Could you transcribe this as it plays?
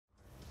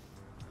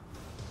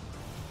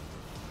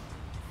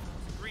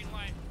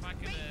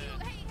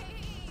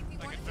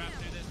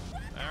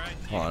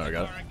Hold on, I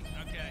got it.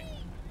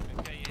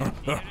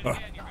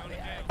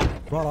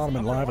 Ron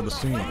Otterman live at the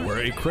scene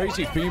where a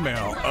crazy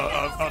female,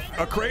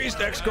 a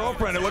crazed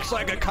ex-girlfriend, it looks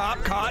like a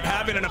cop caught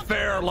having an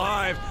affair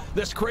live.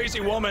 This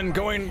crazy woman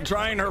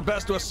trying her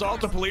best to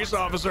assault a police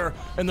officer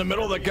in the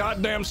middle of the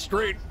goddamn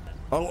street.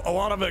 A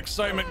lot of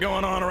excitement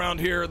going on around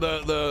here.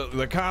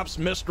 The cop's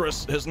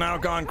mistress has now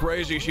gone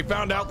crazy. She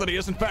found out that he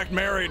is in fact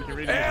married,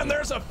 and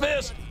there's a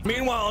fist.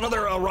 Meanwhile,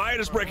 another riot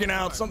is breaking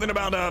out. Something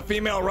about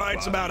female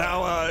rights, about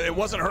how it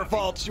wasn't her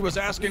fault. She was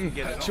asking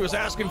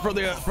for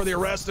the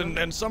arrest,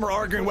 and some are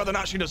arguing whether or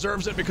not she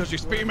deserves it because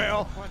she's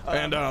female.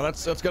 And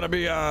that's gonna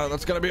be all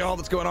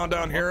that's going on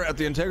down here at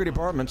the Integrity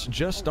Apartments,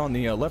 just on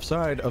the left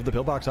side of the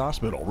Pillbox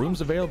Hospital.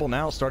 Rooms available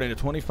now, starting at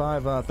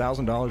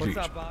 $25,000 each.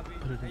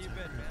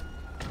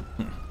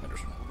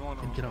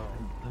 Get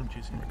on. Let him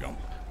chase him. Here we go.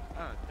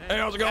 Hey,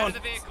 how's it going?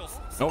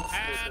 Nope.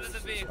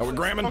 Are we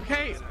gramming?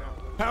 Okay.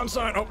 Pound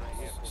sign. Oh.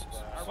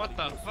 What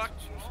the fuck?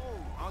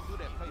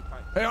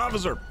 Hey,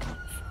 officer.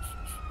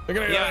 They're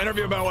gonna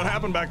interview about what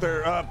happened back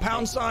there.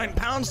 Pound sign,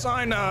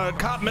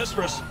 cop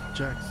mistress.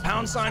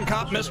 Pound sign,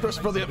 cop mistress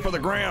for the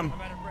gram.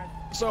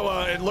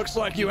 So it looks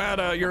like you had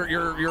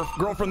your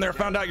girlfriend there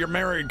found out you're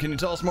married. Can you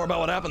tell us more about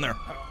what happened there?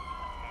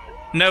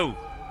 No.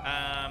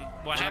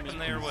 What happened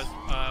there was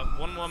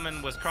one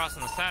woman was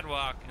crossing the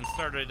sidewalk and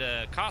started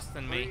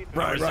accosting me.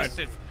 I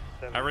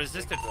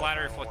resisted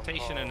flattery,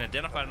 flirtation, and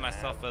identified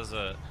myself as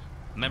a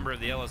member of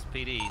the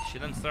LSPD. She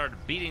then started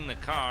beating the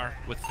car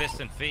with fists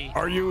and feet.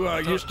 Are you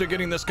used to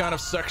getting this kind of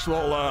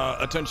sexual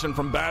attention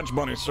from badge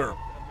bunnies, sir?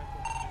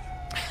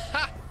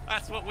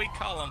 That's what we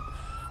call them,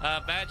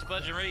 badge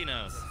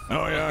budgerinos.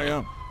 Oh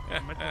yeah.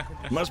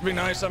 Must be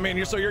nice. I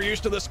mean, so you're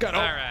used to this kind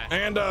of. All right.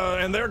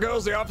 And there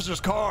goes the officer's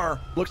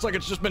car. Looks like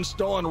it's just been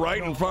stolen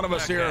right in front of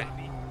us here.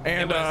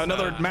 And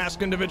another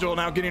masked individual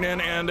now getting in,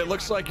 and it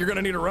looks like you're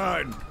gonna need a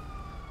ride.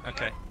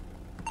 Okay.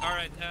 All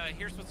right.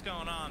 Here's what's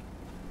going on.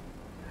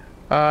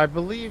 I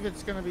believe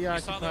it's going to be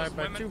occupied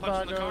by 2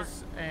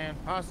 vagos and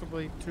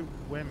possibly 2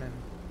 women.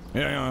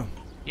 Yeah.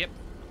 Yep.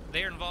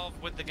 They're involved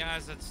with the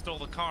guys that stole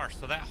the car,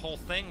 so that whole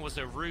thing was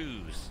a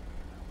ruse.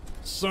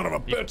 Son of a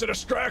bitch, a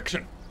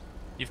distraction.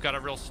 You've got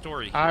a real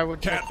story. I would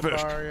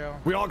catfished.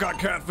 We all got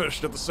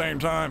catfished at the same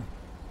time.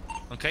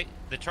 Okay.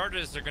 The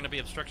charges are going to be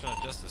obstruction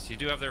of justice. You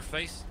do have their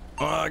face?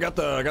 I got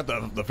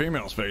the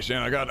female's face.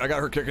 Yeah, I got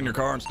her kicking your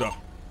car and stuff.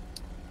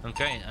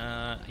 Okay.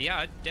 Yeah,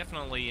 I'd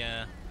definitely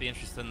be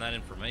interested in that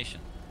information.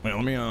 Wait,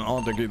 let me. I'll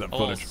have to give you that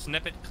footage.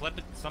 Snippet, clip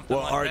it, something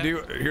well, like all right,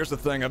 that. here's the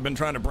thing. I've been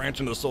trying to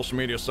branch into the social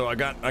media, so I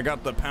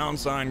got the pound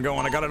sign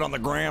going. I got it on the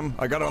gram.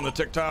 I got it on the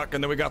TikTok,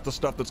 and then we got the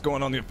stuff that's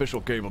going on the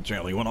official cable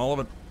channel. You want all of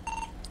it?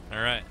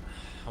 All right.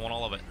 I want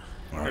all of it.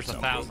 All Here's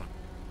right,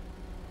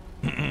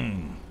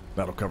 1,000.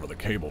 That'll cover the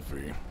cable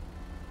fee.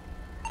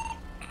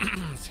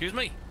 Excuse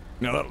me?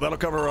 No, that'll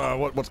cover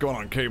what's going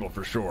on cable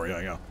for sure.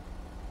 Yeah.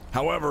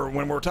 However,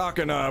 when we're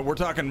talking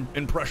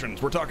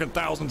impressions. We're talking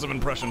thousands of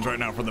impressions right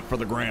now for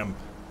the gram.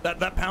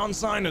 That pound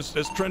sign is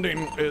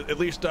trending at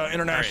least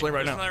internationally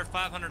right now. Another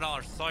 $500.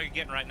 That's all you're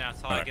getting right now.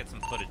 That's all I get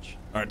some footage.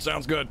 All right,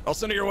 sounds good. I'll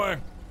send it your way.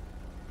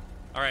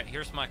 All right,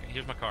 here's my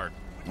card.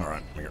 All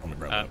right, let me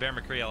grab that. Bear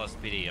McCree,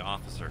 LSPD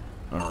officer.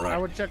 All right. I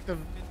would check the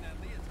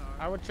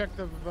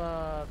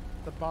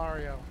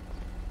barrio.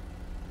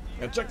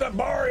 Yeah, check that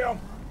barrio.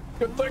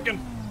 Good thinking.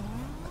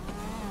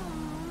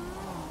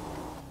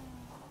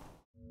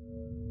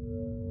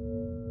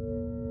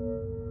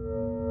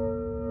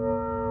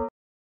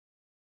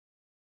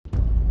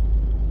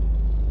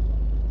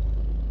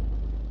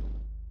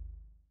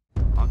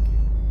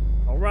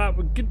 All right,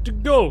 we're good to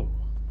go.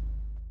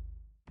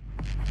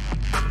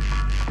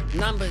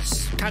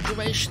 Numbers,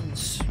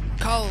 calculations,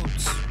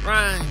 codes,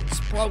 rhymes,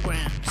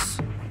 programs.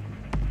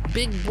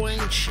 Big brain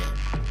shit.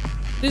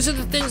 These are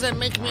the things that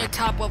make me a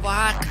top-level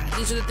hacker.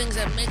 These are the things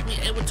that make me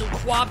able to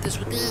co-opt this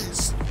with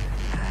this.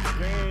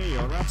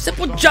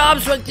 Simple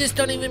jobs like this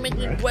don't even make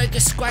me break a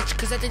scratch,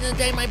 because at the end of the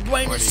day, my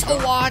brain is so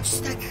large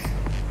that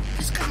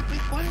it's got a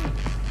big brain.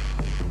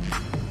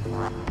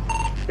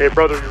 Hey,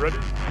 brother, you ready?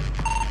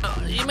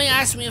 You may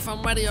ask me if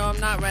I'm ready or I'm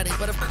not ready,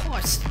 but of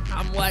course,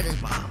 I'm ready,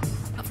 Bob.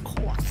 Of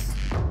course.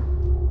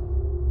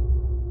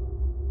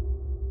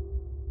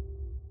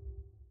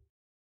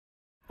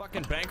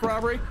 Fucking bank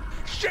robbery?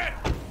 Shit!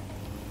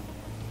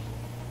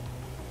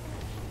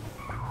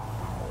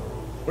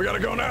 We gotta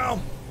go now.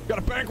 Got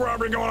a bank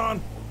robbery going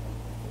on.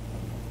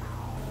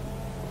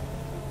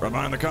 Right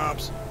behind the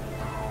cops.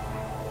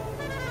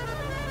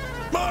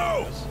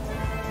 Move!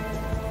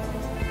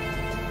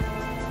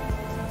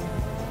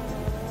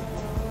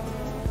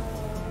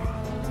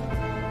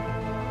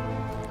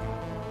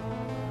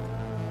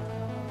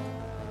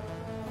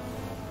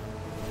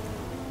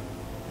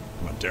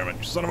 God damn it,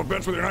 you son of a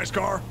bitch with your nice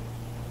car.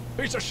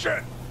 Piece of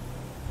shit!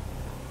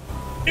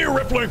 You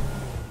Ripley!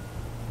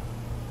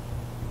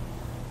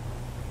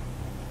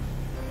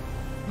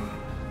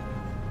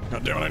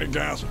 God damn it, I need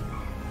gas.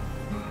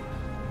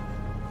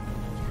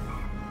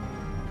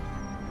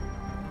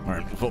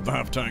 Alright, fill the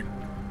half tank.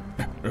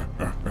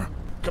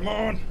 Come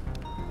on!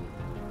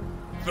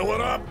 Fill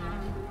it up.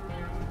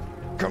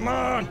 Come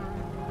on.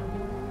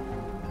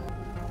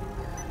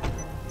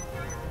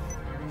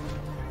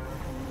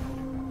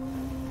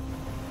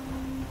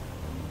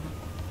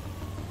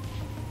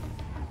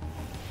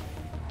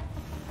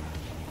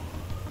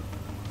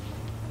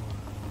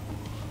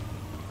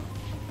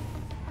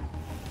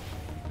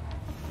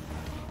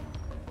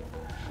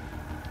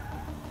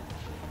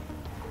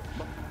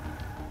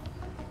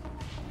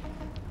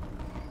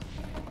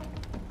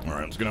 All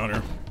right, let's get out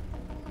here.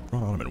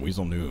 Ron Otterman,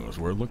 Weasel News,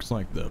 where it looks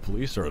like the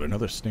police are at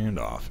another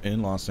standoff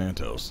in Los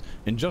Santos.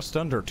 In just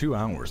under 2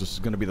 hours, this is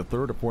going to be the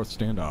third or fourth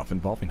standoff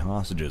involving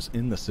hostages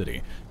in the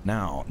city.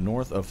 Now,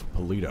 north of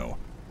Paleto,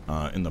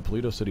 in the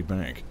Paleto City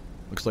Bank,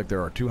 looks like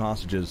there are 2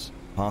 hostages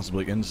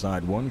possibly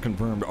inside. One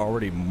confirmed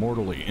already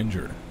mortally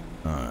injured.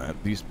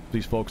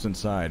 These folks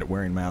inside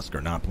wearing masks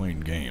are not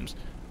playing games.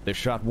 They've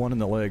shot one in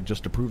the leg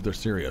just to prove they're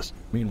serious.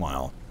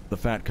 Meanwhile, the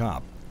fat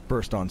cop,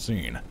 first on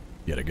scene,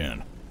 yet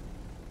again.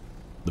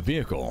 The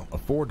vehicle, a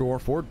 4-door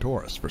Ford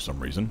Taurus for some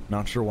reason.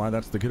 Not sure why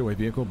that's the getaway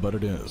vehicle, but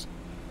it is.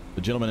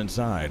 The gentleman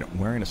inside,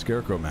 wearing a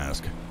scarecrow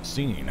mask,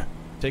 seen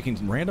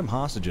taking random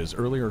hostages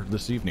earlier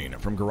this evening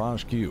from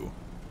Garage Q.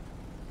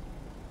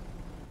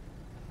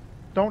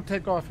 Don't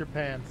take off your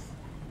pants.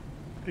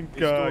 Fuck.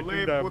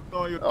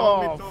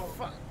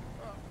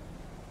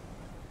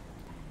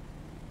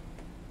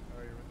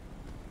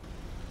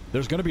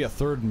 There's going to be a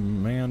third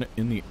man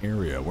in the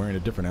area wearing a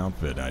different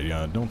outfit.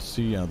 I don't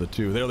see the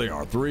 2. There they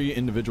are. 3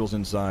 individuals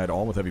inside,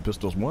 all with heavy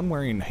pistols. One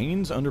wearing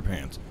Hanes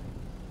underpants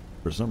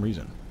for some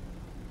reason.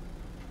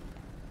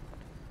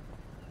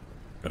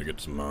 Gotta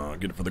get some,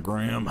 get it for the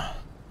gram.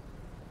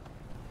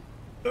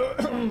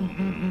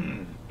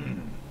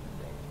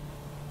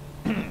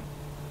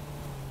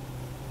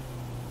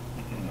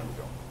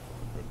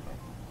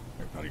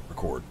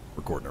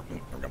 Record and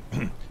everything. There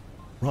we go.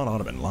 Ron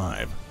Otterman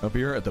live up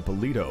here at the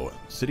Paleto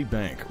City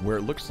Bank, where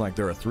it looks like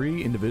there are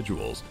 3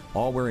 individuals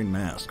all wearing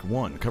masks.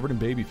 One covered in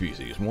baby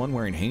feces, one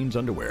wearing Hanes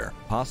underwear,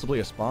 possibly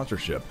a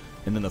sponsorship,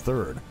 and then the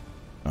third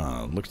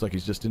looks like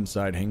he's just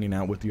inside hanging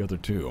out with the other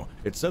 2.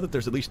 It's said that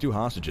there's at least 2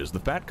 hostages. The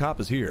fat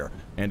cop is here,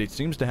 and it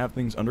seems to have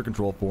things under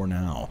control for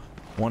now.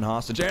 1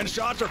 hostage, and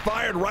shots are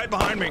fired right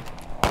behind me.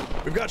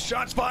 We've got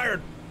shots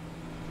fired.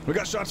 We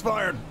got shots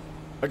fired.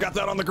 I got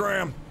that on the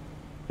gram.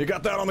 You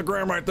got that on the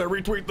gram right there.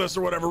 Retweet this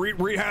or whatever.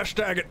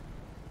 Re-hashtag it.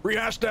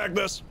 Re-hashtag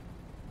this.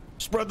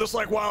 Spread this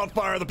like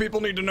wildfire. The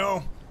people need to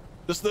know.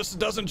 This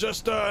doesn't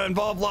just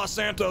involve Los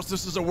Santos.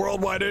 This is a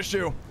worldwide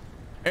issue.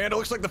 And it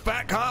looks like the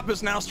fat cop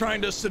is now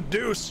trying to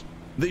seduce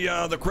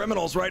the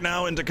criminals right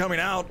now into coming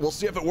out. We'll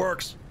see if it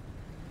works.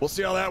 We'll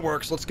see how that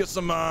works. Let's get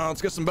some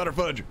better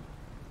footage.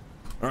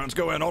 All right, let's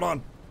go in. Hold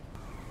on.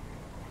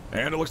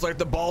 And it looks like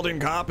the balding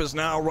cop is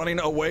now running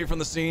away from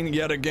the scene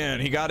yet again.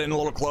 He got in a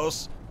little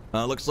close.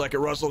 Looks like it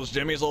rustled his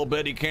jimmies a little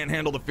bit. He can't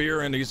handle the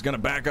fear, and he's going to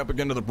back up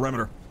again to the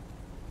perimeter.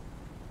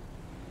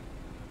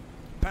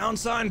 #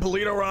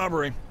 Paleto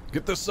robbery.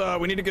 Get this.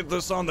 We need to get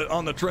this on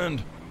the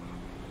trend.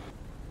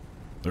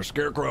 There's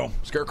Scarecrow.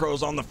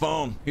 Scarecrow's on the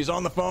phone. He's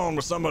on the phone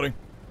with somebody.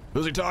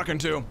 Who's he talking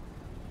to?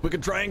 We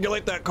could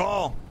triangulate that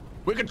call.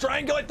 We could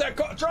triangulate that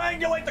call.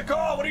 Triangulate the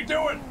call. What are you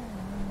doing?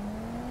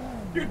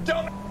 You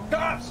dumb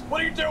cops.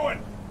 What are you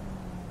doing?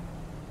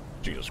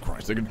 Jesus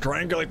Christ. They could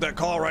triangulate that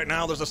call right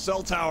now. There's a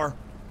cell tower.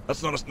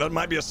 That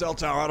might be a cell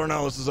tower. I don't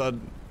know. This is a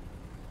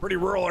pretty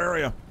rural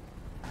area.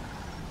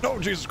 Oh,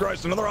 Jesus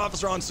Christ. Another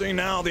officer on scene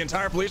now. The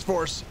entire police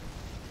force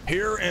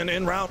here and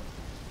en route.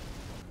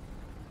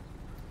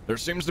 There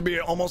seems to be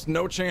almost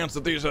no chance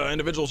that these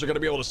individuals are going to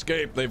be able to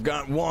escape. They've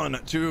got 1,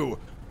 2,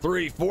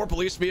 3, 4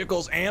 police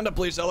vehicles and a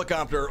police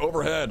helicopter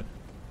overhead.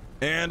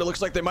 And it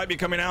looks like they might be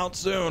coming out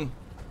soon.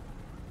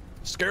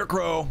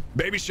 Scarecrow,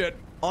 baby shit,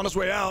 on his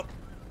way out.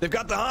 They've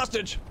got the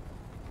hostage.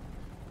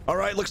 All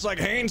right, looks like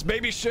Hanes,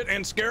 baby shit,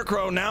 and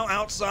Scarecrow now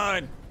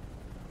outside.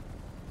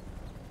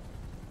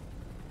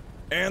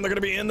 And they're going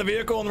to be in the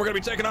vehicle, and we're going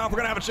to be taking off. We're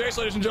going to have a chase,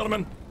 ladies and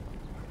gentlemen.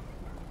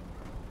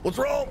 Let's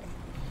roll.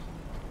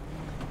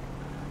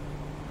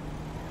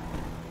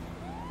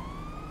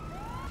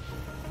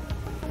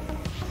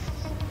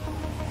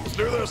 Let's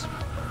do this.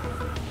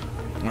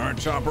 All right,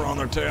 chopper on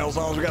their tail. As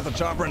long as we got the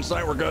chopper in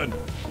sight, we're good.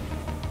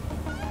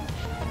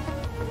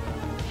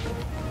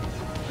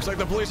 Looks like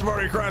the police have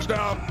already crashed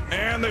out,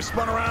 and they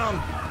spun around.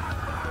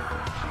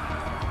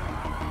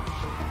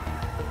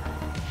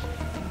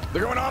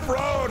 They're going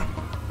off-road.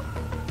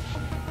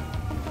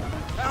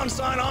 #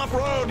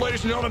 off-road,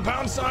 ladies and gentlemen. #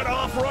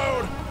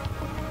 off-road.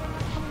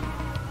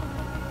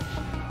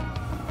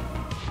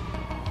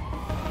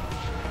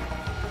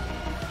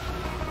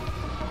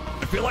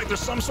 I feel like there's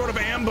some sort of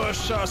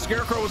ambush.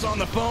 Scarecrow was on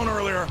the phone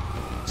earlier.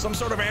 Some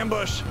sort of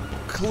ambush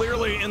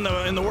clearly in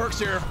the works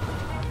here.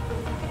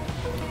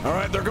 All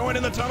right, they're going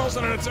in the tunnels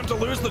in an attempt to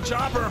lose the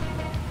chopper.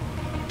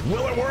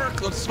 Will it work?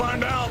 Let's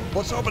find out.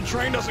 Let's hope a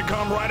train doesn't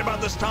come right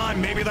about this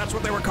time. Maybe that's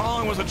what they were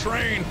calling, was a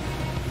train.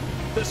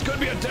 This could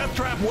be a death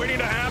trap waiting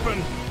to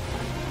happen,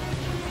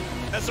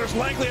 as there's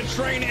likely a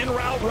train en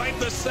route right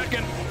this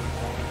second.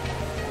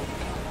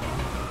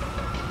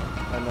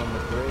 land on the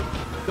bridge.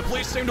 The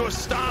police seem to have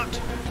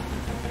stopped.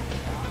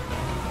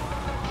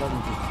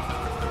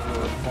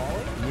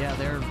 Yeah,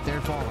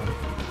 they're falling.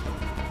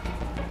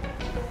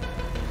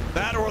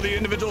 That or the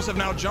individuals have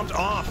now jumped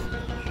off.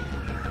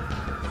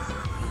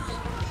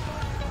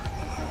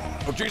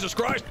 Oh, Jesus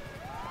Christ.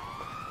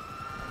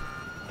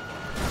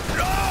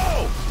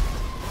 No!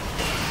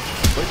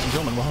 Ladies and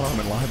gentlemen, Ron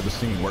Otterman live at the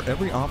scene where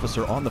every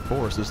officer on the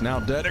force is now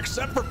dead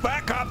except for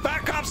Fat Cop.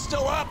 Fat Cop's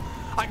still up.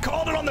 I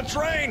called it on the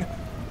train.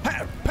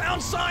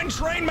 Pound sign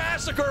train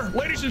massacre.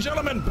 Ladies and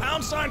gentlemen,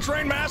 pound sign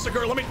train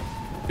massacre. Let me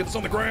get this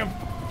on the gram.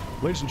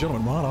 Ladies and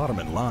gentlemen, Ron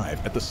Otterman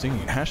live at the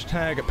scene.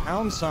 Hashtag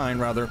pound sign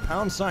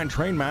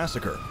train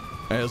massacre.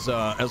 As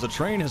a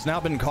train has now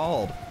been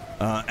called.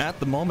 At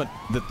the moment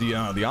that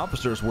the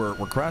officers were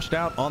crashed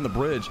out on the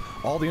bridge,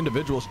 all the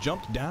individuals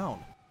jumped down,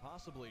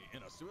 possibly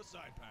in a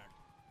suicide pact.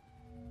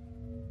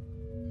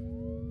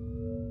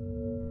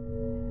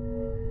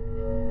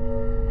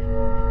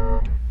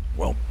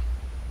 Well,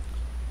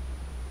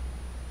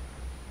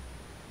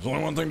 there's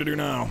only one thing to do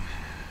now.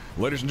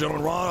 Ladies and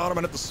gentlemen, Ron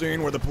Otterman at the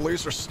scene where the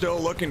police are still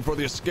looking for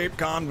the escaped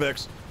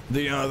convicts,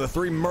 the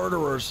three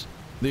murderers,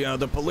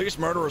 the police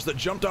murderers that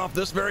jumped off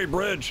this very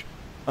bridge.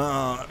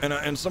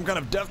 In some kind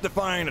of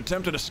death-defying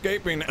attempt at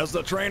escaping as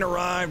the train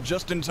arrived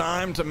just in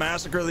time to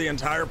massacre the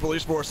entire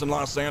police force in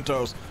Los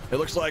Santos. It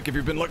looks like if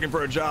you've been looking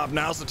for a job,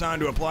 now's the time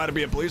to apply to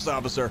be a police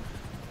officer,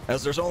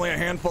 as there's only a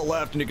handful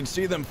left, and you can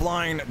see them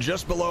flying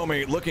just below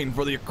me looking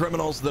for the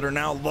criminals that are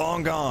now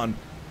long gone.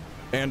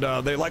 And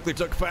they likely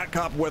took Fat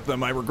Cop with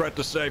them, I regret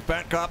to say.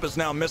 Fat Cop is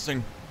now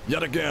missing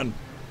yet again,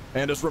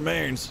 and his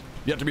remains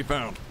yet to be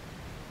found.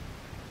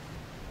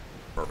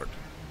 Perfect.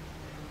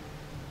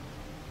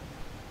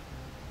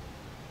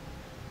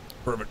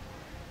 Perfect.